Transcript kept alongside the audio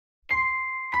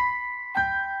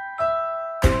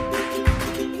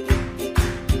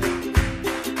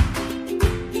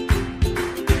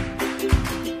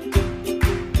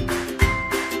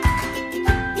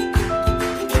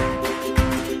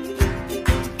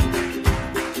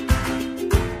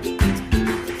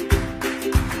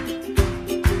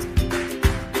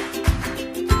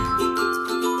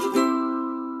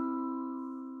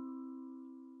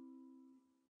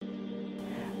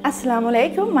Assalamu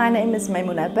alaikum, my name is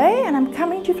Maimuna Bey and I'm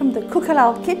coming to you from the Cook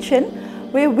Halaal kitchen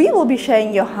where we will be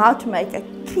showing you how to make a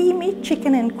creamy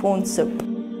chicken and corn soup.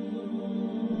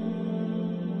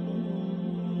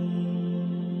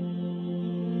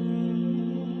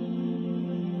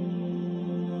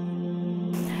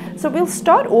 So we'll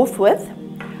start off with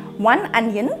 1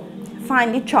 onion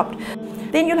finely chopped.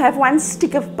 Then you'll have 1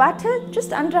 stick of butter,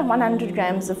 just under 100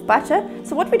 grams of butter.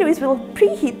 So what we do is we'll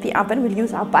preheat the oven, we'll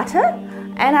use our butter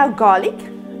and our garlic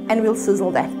and we'll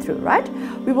sizzle that through, right?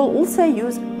 We will also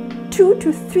use 2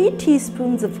 to 3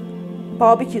 teaspoons of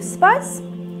barbecue spice,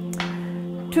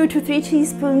 2 to 3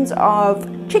 teaspoons of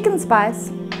chicken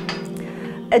spice,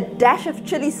 a dash of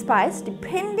chili spice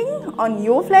depending on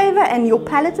your flavor and your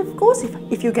palate, of course,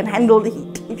 if you can handle the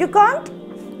heat. If you can't,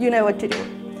 you know what to do.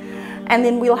 And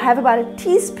then we'll have about a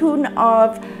teaspoon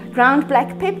of ground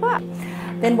black pepper.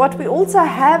 Then what we also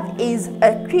have is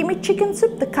a creamy chicken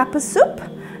soup, the cuppa soup,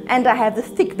 and I have the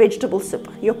thick vegetable soup,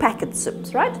 your packet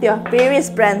soups, right? There are various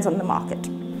brands on the market.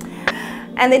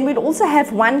 And then we'll also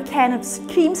have 1 can of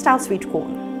cream style sweet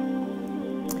corn.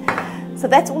 So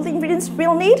that's all the ingredients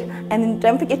we'll need. And then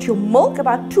don't forget your milk,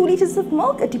 about 2 liters of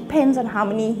milk. It depends on how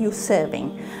many you're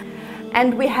serving.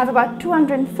 And we have about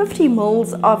 250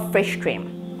 mils of fresh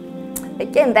cream.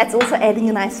 Again, that's also adding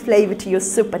a nice flavor to your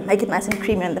soup and make it nice and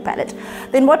creamy on the palate.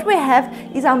 Then what we have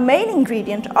is our main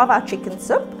ingredient of our chicken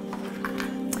soup,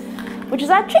 which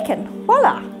is our chicken.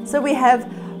 Voila! So we have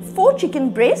 4 chicken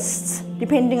breasts,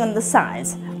 depending on the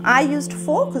size. I used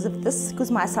 4 because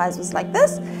my size was like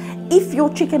this. If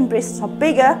your chicken breasts are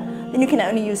bigger, then you can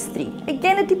only use 3.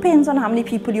 Again, it depends on how many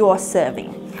people you are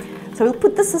serving. So we'll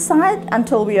put this aside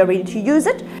until we are ready to use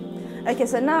it. Okay,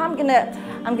 so now I'm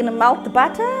gonna melt the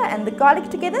butter and the garlic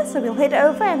together. So we'll head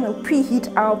over and we'll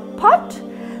preheat our pot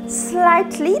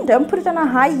slightly. Don't put it on a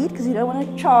high heat because you don't want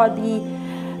to char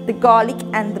the garlic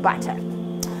and the butter.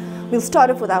 We'll start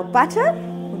off with our butter.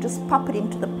 We'll just pop it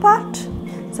into the pot.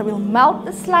 So we'll melt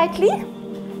this slightly.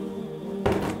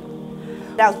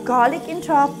 Our garlic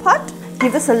into our pot.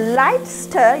 Give this a light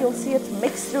stir. You'll see it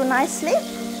mix through nicely.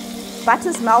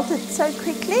 Butter's melted so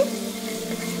quickly.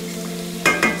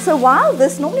 So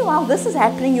normally while this is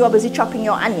happening, you are busy chopping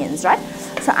your onions, right?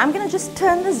 So I'm going to just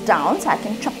turn this down so I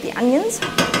can chop the onions.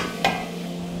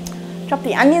 Chop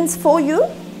the onions for you.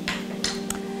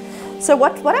 So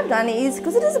what I've done is,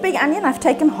 because it is a big onion, I've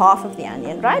taken half of the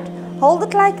onion, right? Hold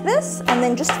it like this and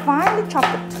then just finely chop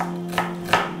it.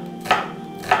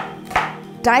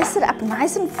 Dice it up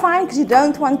nice and fine because you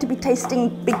don't want to be tasting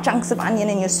big chunks of onion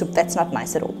in your soup. That's not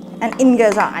nice at all. And in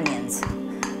goes our onions.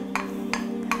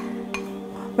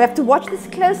 We have to watch this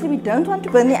closely. We don't want to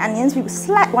burn the onions. We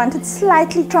want it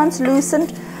slightly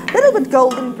translucent, a little bit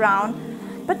golden brown,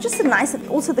 but just a nice,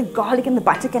 also the garlic and the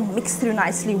butter can mix through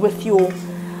nicely with your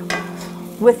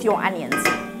onions.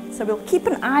 So we'll keep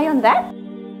an eye on that.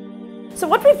 So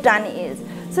what we've done is,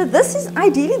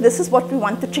 ideally this is what we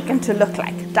want the chicken to look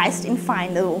like, diced in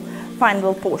fine little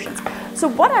portions. So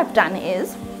what I've done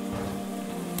is,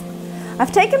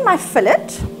 I've taken my fillet.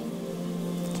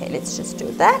 Okay, let's just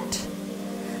do that.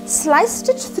 Sliced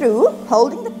it through,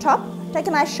 holding the top. Take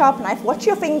a nice sharp knife, watch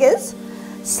your fingers.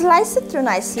 Slice it through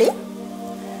nicely.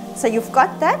 So you've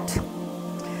got that.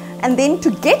 And then to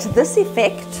get this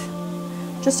effect,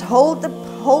 just hold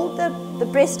the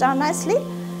breast down nicely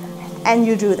and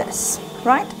you do this,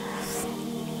 right?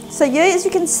 So here, as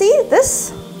you can see,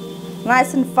 this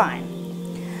nice and fine.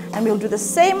 And we'll do the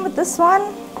same with this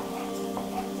one.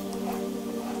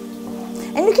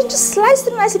 And you can just slice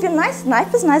them nice. If your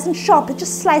knife is nice and sharp, it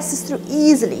just slices through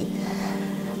easily,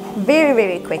 very,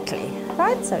 very quickly,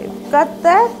 right? So we've got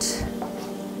that.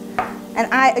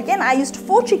 And I used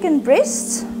 4 chicken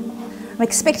breasts. I'm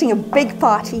expecting a big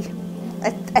party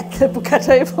at the buka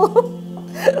table.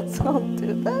 So I'll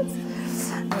do that.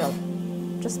 We'll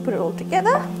just put it all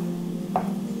together.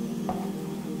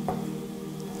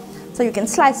 So you can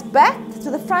slice back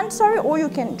to the front, or you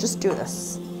can just do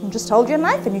this. And just hold your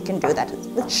knife and you can do that.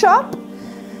 It's sharp.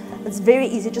 It's very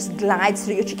easy. It just glides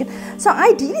through your chicken. So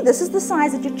ideally, this is the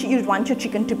size that you'd want your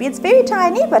chicken to be. It's very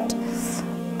tiny, but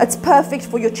it's perfect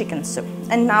for your chicken soup.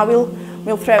 And now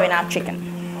we'll throw in our chicken.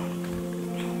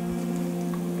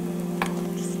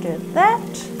 Just do that.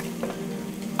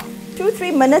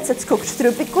 2-3 minutes it's cooked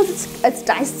through because it's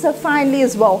diced so finely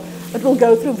as well. It will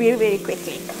go through very, very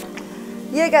quickly.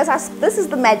 Here goes this is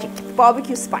the magic,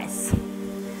 barbecue spice.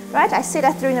 Right, I said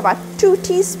I threw in about 2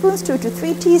 teaspoons, 2 to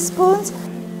 3 teaspoons.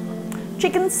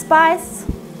 Chicken spice,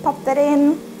 pop that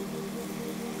in.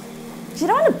 You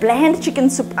don't want a bland chicken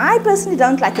soup. I personally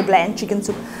don't like a bland chicken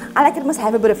soup. I like it must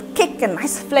have a bit of kick and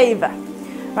nice flavor,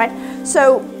 right?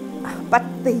 So But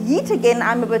the heat again,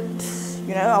 I'm a bit,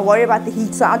 you know, I worry about the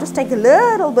heat. So I'll just take a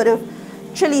little bit of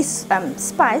chili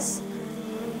spice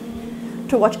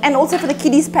to watch. And also for the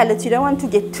kiddies' palates, you don't want to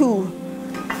get too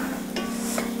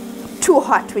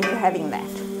hot when you're having that.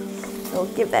 We'll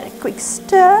give that a quick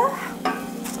stir.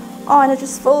 Oh, and it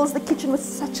just fills the kitchen with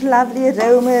such lovely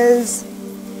aromas.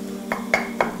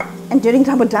 And during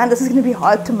Ramadan, this is going to be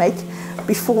hard to make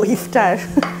before iftar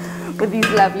with these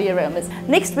lovely aromas.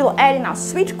 Next, we'll add in our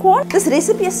sweet corn. This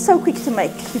recipe is so quick to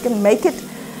make. You can make it,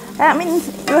 I mean,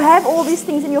 you have all these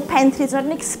things in your pantry. It's not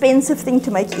an expensive thing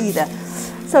to make either.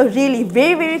 So really,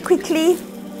 very, very quickly.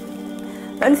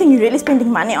 The only thing you're really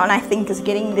spending money on, I think, is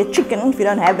getting the chicken if you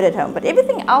don't have it at home. But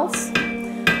everything else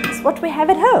is what we have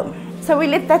at home. So we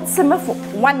let that simmer for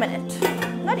 1 minute.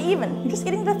 Not even. You're just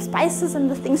getting the spices and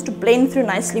the things to blend through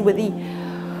nicely with the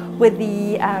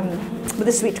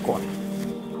sweet corn.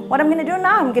 What I'm going to do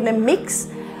now, I'm going to mix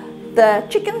the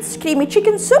creamy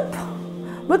chicken soup.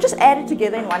 We'll just add it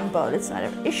together in one bowl. It's not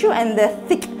an issue. And the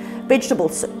thick vegetable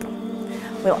soup.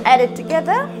 We'll add it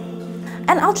together.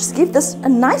 And I'll just give this a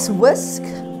nice whisk,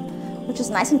 which is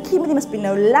nice and creamy. There must be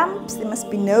no lumps. There must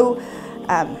be no...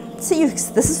 see,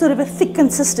 this is sort of a thick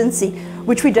consistency,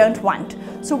 which we don't want.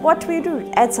 So what we do,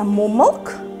 add some more milk.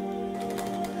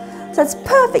 So it's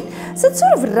perfect. So it's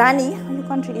sort of runny. You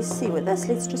can't really see with this.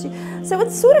 Let's just see. So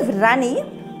it's sort of runny,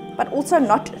 but also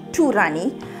not too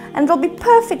runny. And it'll be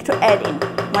perfect to add in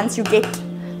once you get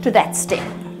to that step.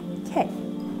 Okay.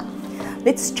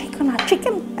 Let's check on our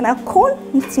chicken and our corn.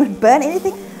 Let's not burn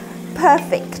anything.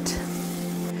 Perfect.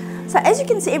 So as you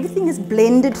can see, everything is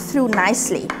blended through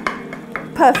nicely.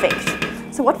 Perfect.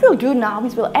 So what we'll do now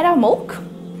is we'll add our milk.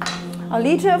 A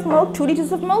liter of milk, 2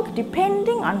 liters of milk,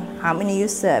 depending on how many you're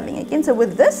serving. Again, so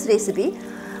with this recipe,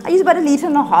 I use about 1.5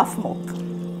 liters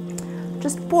milk.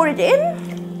 Just pour it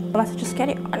in. Let's just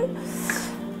carry on.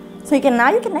 So you can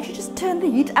actually just turn the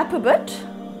heat up a bit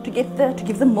to get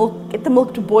the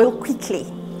milk to boil quickly.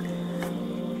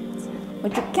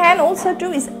 What you can also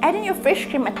do is add in your fresh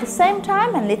cream at the same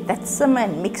time and let that simmer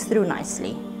and mix through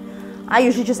nicely. I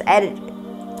usually just add it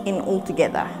in all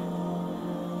together,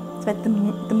 so that the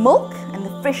milk and the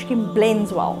fresh cream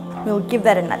blends well. We'll give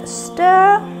that another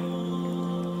stir.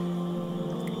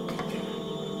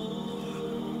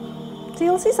 So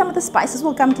you'll see some of the spices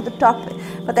will come to the top,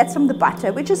 but that's from the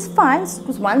butter, which is fine,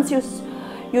 because once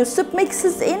your soup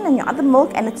mixes in and your other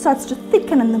milk and it starts to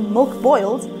thicken and the milk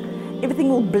boils, everything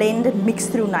will blend and mix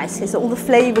through nicely, so all the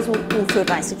flavors will pull through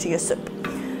nicely to your soup.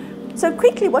 So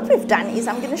quickly, what we've done is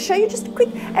I'm going to show you just quick,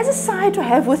 as a side to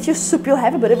have with your soup, you'll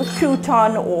have a bit of a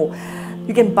crouton, or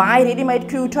you can buy ready-made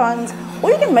croutons,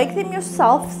 or you can make them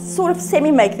yourself, sort of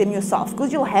semi-make them yourself,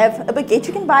 because you'll have a baguette.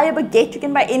 You can buy a baguette, you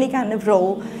can buy any kind of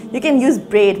roll, you can use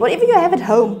bread, whatever you have at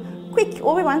home. Quick,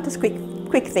 all we want is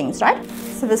quick things, right?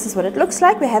 So this is what it looks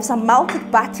like. We have some melted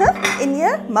butter in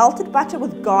here, melted butter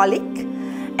with garlic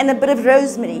and a bit of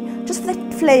rosemary, just for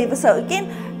that flavor. So again,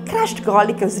 crushed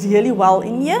garlic goes really well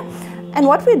in here. And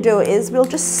what we do is we'll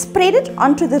just spread it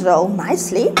onto the roll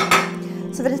nicely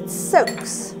so that it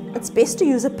soaks. It's best to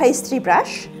use a pastry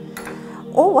brush,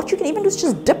 or what you can even do is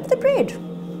just dip the bread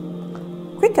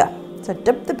quicker. So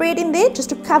dip the bread in there just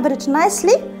to cover it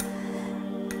nicely,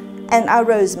 and our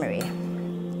rosemary.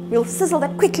 We'll sizzle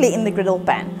that quickly in the griddle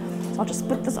pan. So I'll just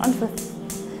put this on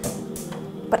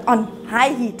but on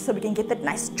high heat, so we can get that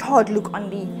nice charred look on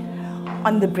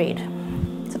the bread.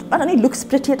 So it not only looks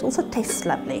pretty, it also tastes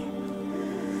lovely.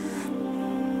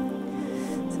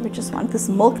 We just want this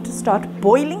milk to start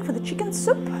boiling for the chicken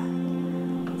soup,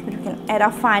 so we can add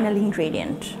our final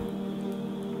ingredient.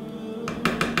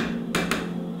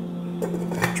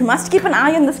 But you must keep an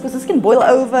eye on this, because this can boil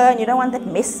over and you don't want that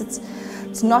mess.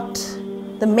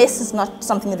 The mess is not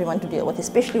something that we want to deal with,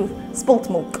 especially with spilt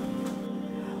milk.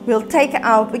 We'll take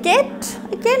our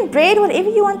baguette, again bread, whatever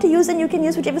you want to use, and you can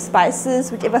use whichever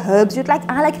spices, whichever herbs you'd like.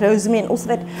 I like rosemary and also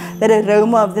that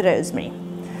aroma of the rosemary.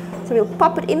 So we'll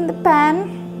pop it in the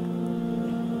pan.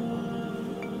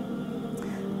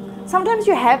 Sometimes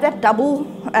you have that double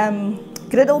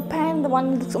griddle pan, the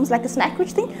one that looks almost like a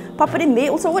sandwich thing. Pop it in there.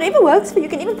 Also, whatever works for you. You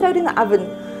can even throw it in the oven.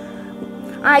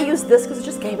 I use this because it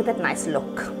just gave it that nice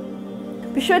look.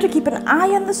 Be sure to keep an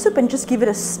eye on the soup and just give it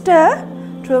a stir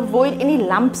to avoid any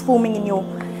lumps forming in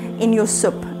your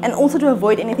soup, and also to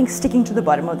avoid anything sticking to the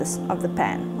bottom of the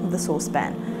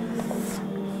saucepan.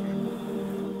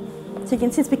 So you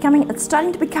can see it's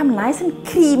starting to become nice and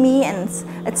creamy, and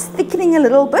it's thickening a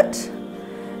little bit.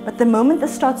 But the moment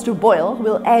this starts to boil,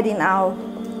 we'll add in our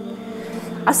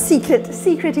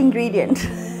secret ingredient,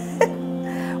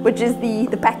 which is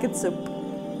the packet soup.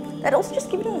 that also just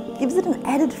gives it an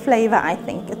added flavor, I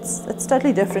think. It's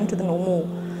totally different to the normal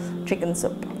chicken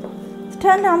soup. So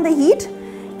turn down the heat,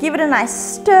 give it a nice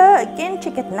stir. Again,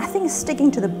 check it, nothing is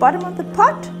sticking to the bottom of the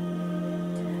pot.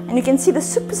 And you can see the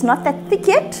soup is not that thick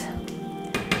yet.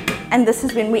 And this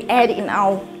is when we add in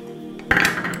our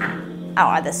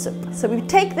other soup. So we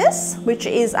take this, which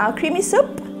is our creamy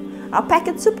soup, our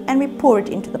packet soup, and we pour it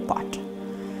into the pot.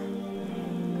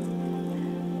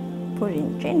 Pour it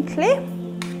in gently.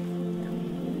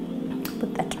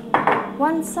 Put that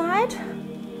one side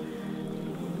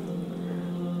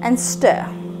and stir.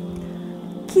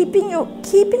 Keeping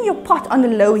your pot on a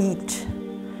low heat,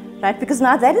 right? Because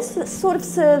now that is sort of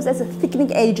serves as a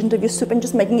thickening agent of your soup and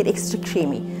just making it extra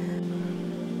creamy.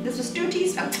 This was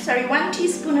 1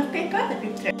 teaspoon of pepper that we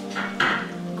threw.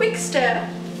 Quick stir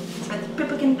so that the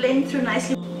pepper can blend through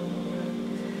nicely.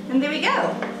 And there we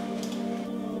go.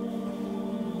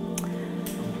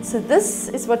 So this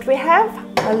is what we have,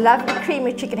 a lovely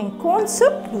creamy chicken and corn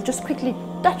soup. We'll just quickly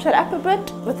touch it up a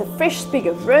bit with a fresh sprig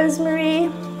of rosemary,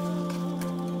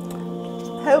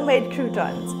 homemade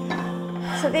croutons.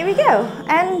 So there we go,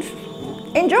 and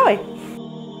enjoy.